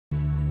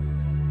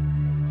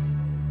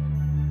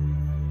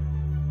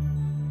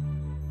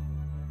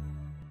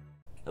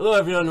Hello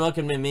everyone,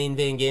 welcome to Main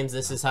Vein Games.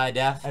 This is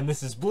Hi-Def. And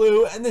this is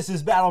Blue, and this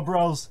is Battle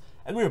Bros.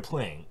 And we are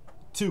playing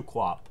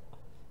QWOP.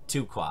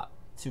 QWOP.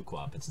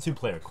 QWOP. It's a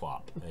two-player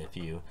QWOP. If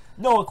you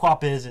know what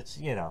QWOP is, it's,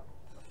 you know,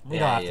 we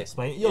don't have to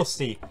explain it. You'll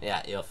see.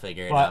 Yeah, you'll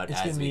figure it out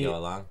as we go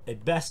along. A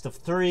best of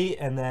 3,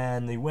 and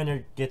then the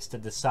winner gets to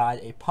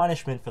decide a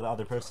punishment for the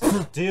other person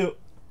to do.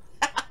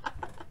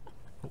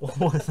 What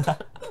was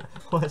that?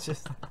 What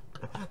just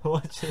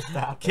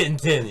happened?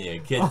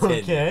 Continue.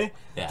 Okay.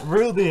 Yeah.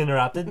 Rudely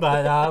interrupted,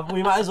 but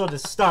we might as well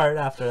just start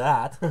after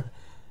that.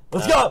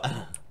 Let's go!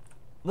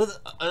 Let's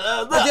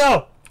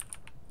go!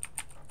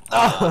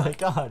 Oh my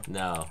god.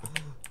 No.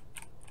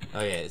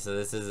 Okay, so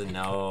this is a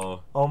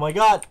no. Oh my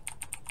god.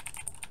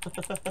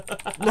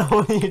 No,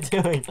 what are you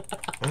doing?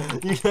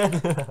 You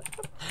can't do that.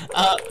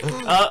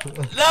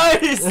 No,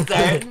 you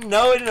start.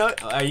 No.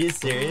 Are you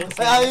serious?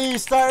 You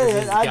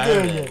started it. I'm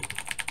doing it.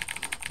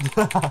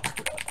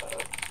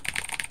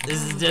 This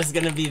is just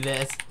gonna be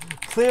this.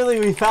 Clearly,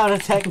 we found a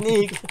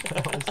technique.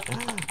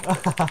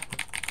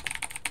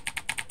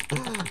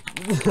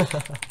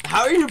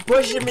 How are you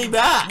pushing me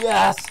back?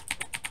 Yes.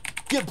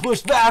 Get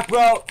pushed back,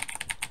 bro.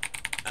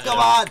 Come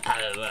on.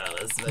 I don't know.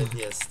 This might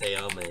be a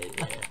stalemate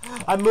here.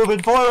 I'm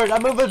moving forward.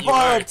 I'm moving You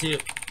are forward. too.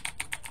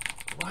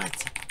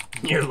 What?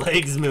 Your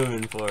leg's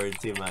moving forward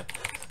too much.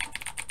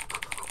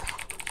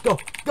 Go.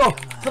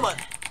 Come on.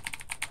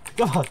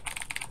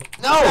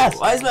 No! Yes.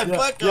 Why is my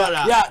foot going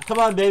up? Yeah, come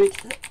on, baby.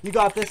 You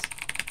got this.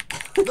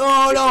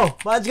 No.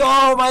 Mine's going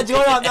up.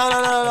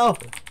 No.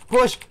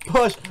 Push.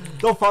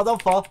 Don't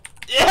fall.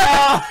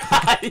 Yeah!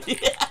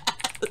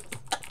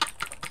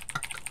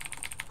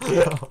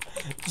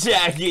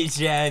 Jackie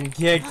Chan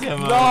kicked him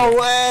No over.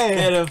 way.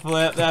 Did a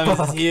flip. That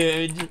was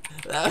huge.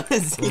 That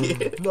was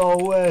huge. No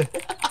way.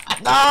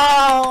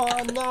 No.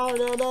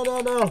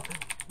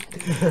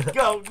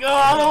 Go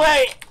all the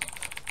way.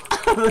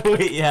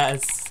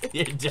 Yes.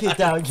 You're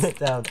done. Get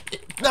down.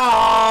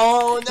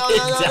 No,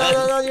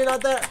 you're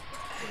not there.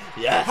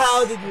 Yes.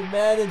 How did you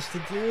manage to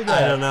do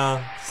that? I don't know.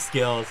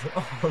 Skills.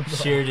 Oh, no.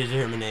 Sheer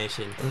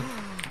determination.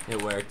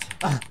 It worked.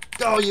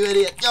 Go, you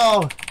idiot.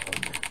 Go.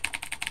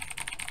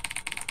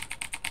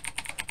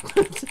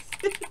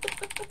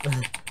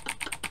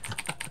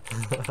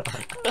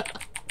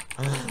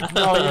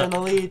 No, you're in the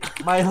lead.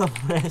 My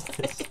wrist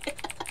is...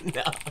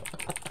 No.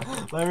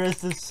 My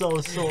wrist is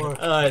so sore.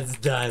 Oh, it's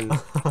done.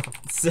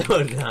 So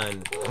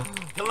done.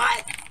 Come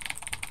on.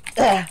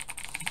 No.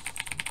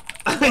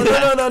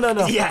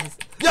 Yes.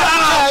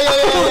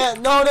 Yeah.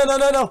 No. That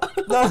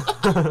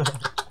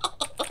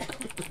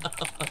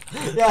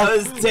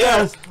was terrible.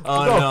 Yes.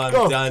 Oh no,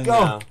 I'm done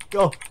now.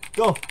 Go.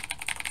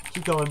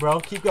 Keep going, bro.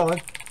 Keep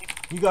going.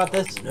 You got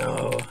this.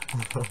 No.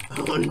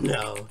 Oh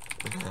no.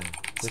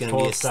 It's gonna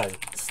be a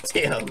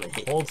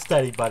stalemate. Hold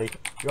steady, buddy.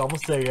 You're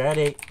almost there. You're at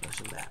 8.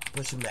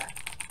 Push him back.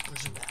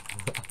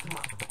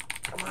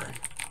 Come on.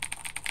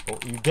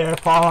 Don't you dare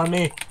fall on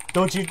me.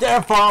 Don't you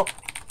dare fall.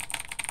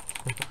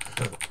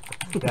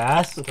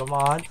 Yes, come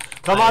on,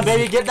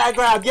 baby, get that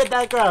ground,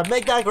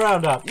 make that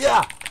ground up,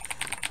 yeah.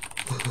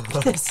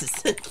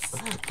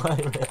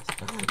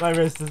 My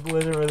wrist is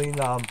literally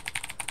numb.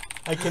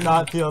 I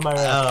cannot feel my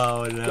wrist.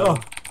 Oh no. Go.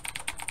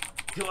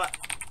 Come on,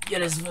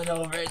 get his foot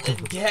over it, then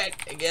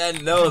kick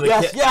again. No, the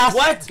yes.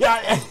 What?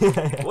 Yeah.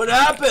 What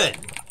happened?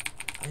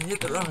 I hit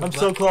the wrong button.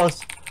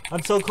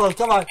 I'm so close,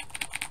 come on.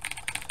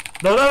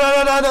 No.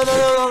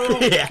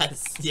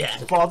 Yes.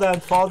 Fall down.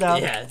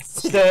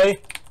 Yes.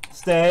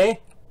 Stay.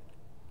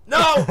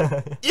 No!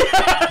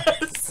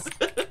 Yes!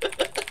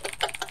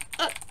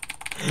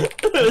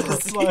 Oh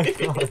my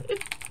god.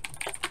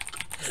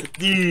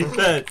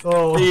 Defense!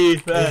 Oh,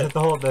 Defense! I have to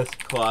hold this.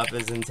 QWOP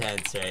is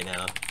intense right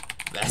now.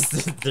 Best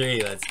of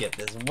 3, let's get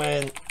this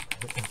win.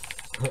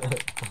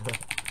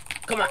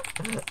 Come on!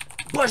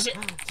 Push it!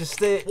 Just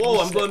stay. Whoa,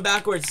 I'm going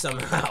backwards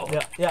somehow.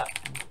 Yeah.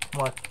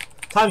 Come on.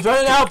 Time's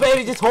running out,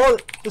 baby. Just hold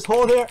it. Just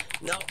hold here.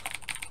 No.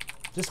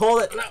 Just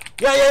hold it. No.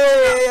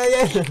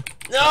 Yeah.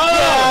 No!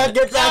 Yeah,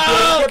 get back,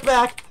 no! Get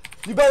back.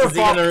 You better fall. Is he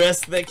gonna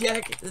risk the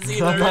kick?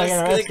 I'm not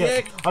gonna risk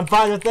it. I'm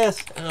fine with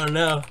this. Oh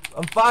no.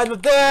 I'm fine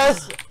with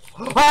this.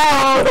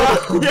 Oh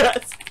no.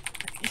 Yes.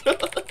 Come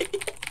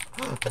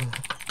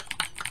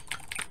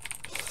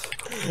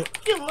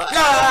on.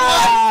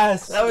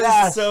 Yes. That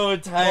was so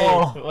tight.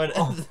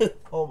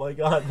 Oh my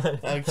god.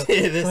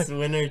 Okay, this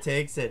winner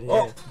takes it here.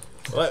 Oh.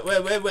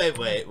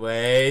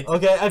 Wait.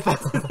 Okay, I found.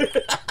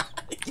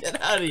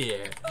 Get out of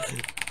here.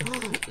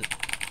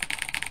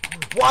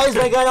 Why is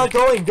my guy not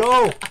going?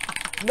 Go.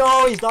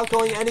 No, he's not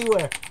going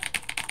anywhere.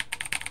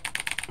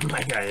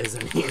 My guy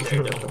isn't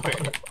either, don't worry.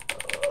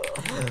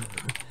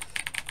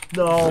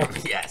 No.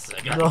 Yes, I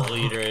got the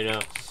lead right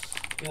now.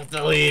 Got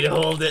the lead,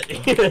 hold it.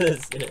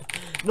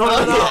 No.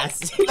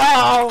 Yes.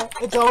 No,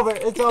 it's over.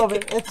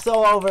 It's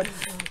so over.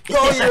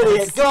 Go, you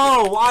idiot.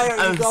 Go. Why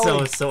are you going?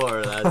 I'm so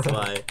sore, that's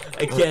why.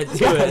 I can't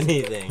do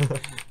anything.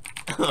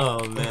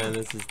 Oh man,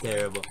 this is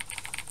terrible.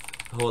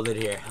 Hold it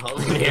here.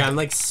 I'm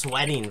like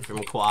sweating from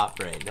QWOP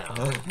right now.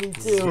 Me too.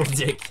 This is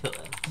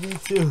ridiculous. Me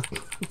too.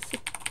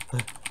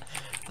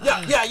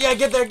 Yeah,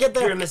 get there.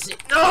 Grimacy.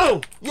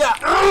 No! Yeah.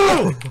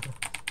 No!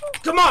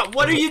 Come on,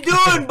 what are you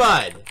doing,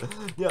 bud?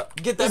 Yeah,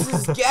 get This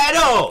is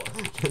ghetto!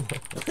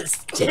 This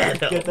is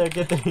ghetto. Get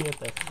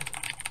there.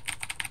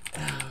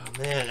 Oh,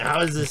 man,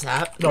 how is this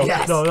happening? No,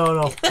 Yes.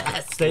 no.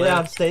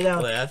 Yes. Stay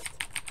down. Left.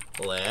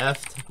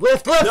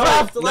 Lift, No,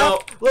 left, no.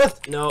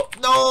 lift. No.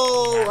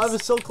 No, Yes. I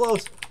was so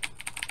close.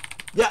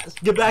 Yes,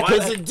 get back. Why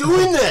is it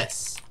doing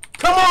this?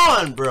 Come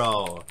on,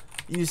 bro.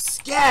 You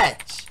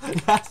sketch.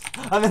 Yes,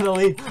 I'm in the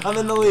lead.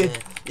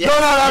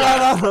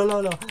 Yes.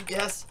 No.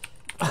 Yes.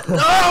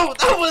 No,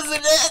 that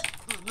wasn't it.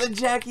 The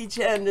Jackie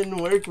Chan didn't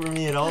work for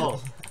me at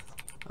all.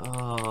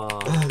 Oh.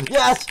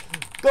 Yes,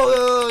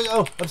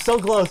 go. I'm so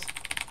close.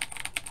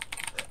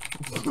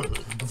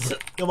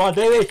 Come on,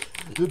 baby.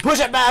 Push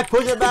it back.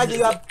 You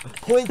got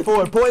point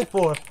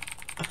four.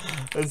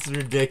 That's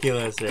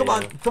ridiculous. Right Come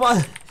on.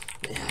 now.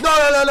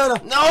 No.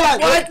 No,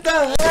 what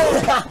the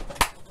hell?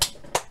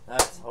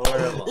 That's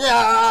horrible.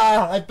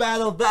 Yeah, I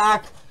battled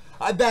back.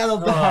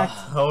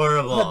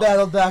 Horrible. I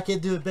battled back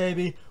into it,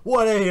 baby.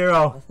 What a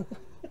hero.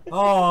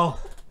 Oh,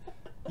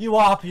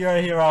 QWOP, you're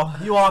a hero.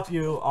 QWOP,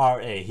 you are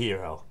a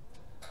hero.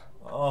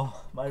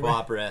 Oh, my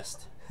QWOP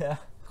rest. Yeah.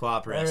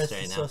 QWOP rest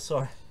right now. So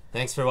sore.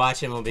 Thanks for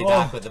watching. We'll be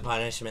back with the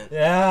punishment.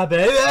 Yeah,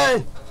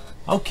 baby.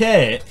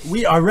 Okay,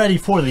 we are ready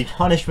for the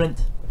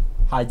punishment.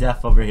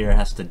 Hi-Def over here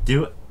has to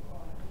do it.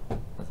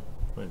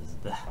 What is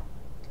that?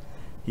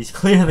 He's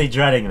clearly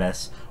dreading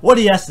this. What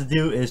he has to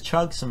do is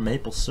chug some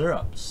maple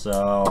syrup.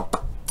 So,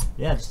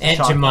 yeah, just Aunt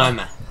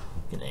Jemima.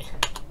 Gonna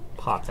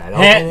pop that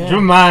Aunt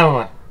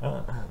Jemima.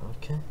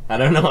 Okay. I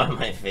don't know what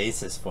my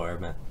face is for,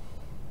 but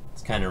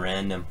it's kind of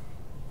random.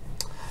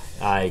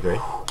 I agree,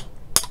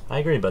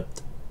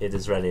 but it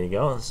is ready to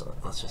go. So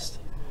let's just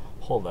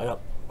hold that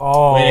up.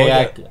 Oh, wait,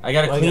 I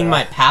gotta clean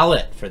my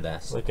palate for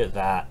this. Look at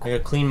that. I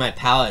gotta clean my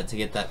palate to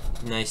get that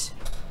nice.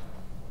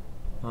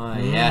 Oh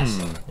yes.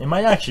 It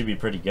might actually be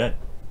pretty good.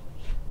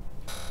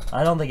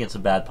 I don't think it's a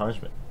bad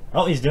punishment.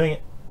 Oh, he's doing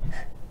it.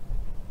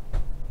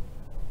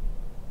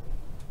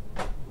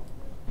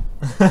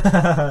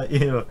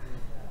 Ew.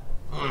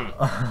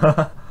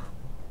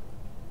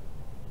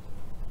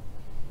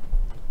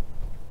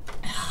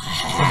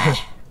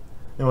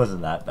 It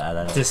wasn't that bad.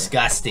 I don't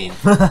Disgusting.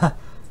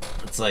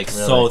 It's like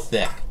Really? so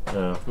thick.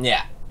 think.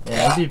 Yeah.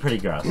 Yeah, it'd be pretty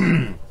gross.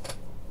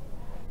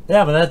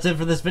 Yeah, but that's it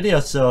for this video.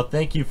 So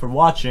thank you for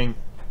watching,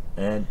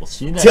 and we'll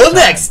see you next time. Till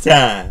next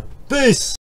time. Peace.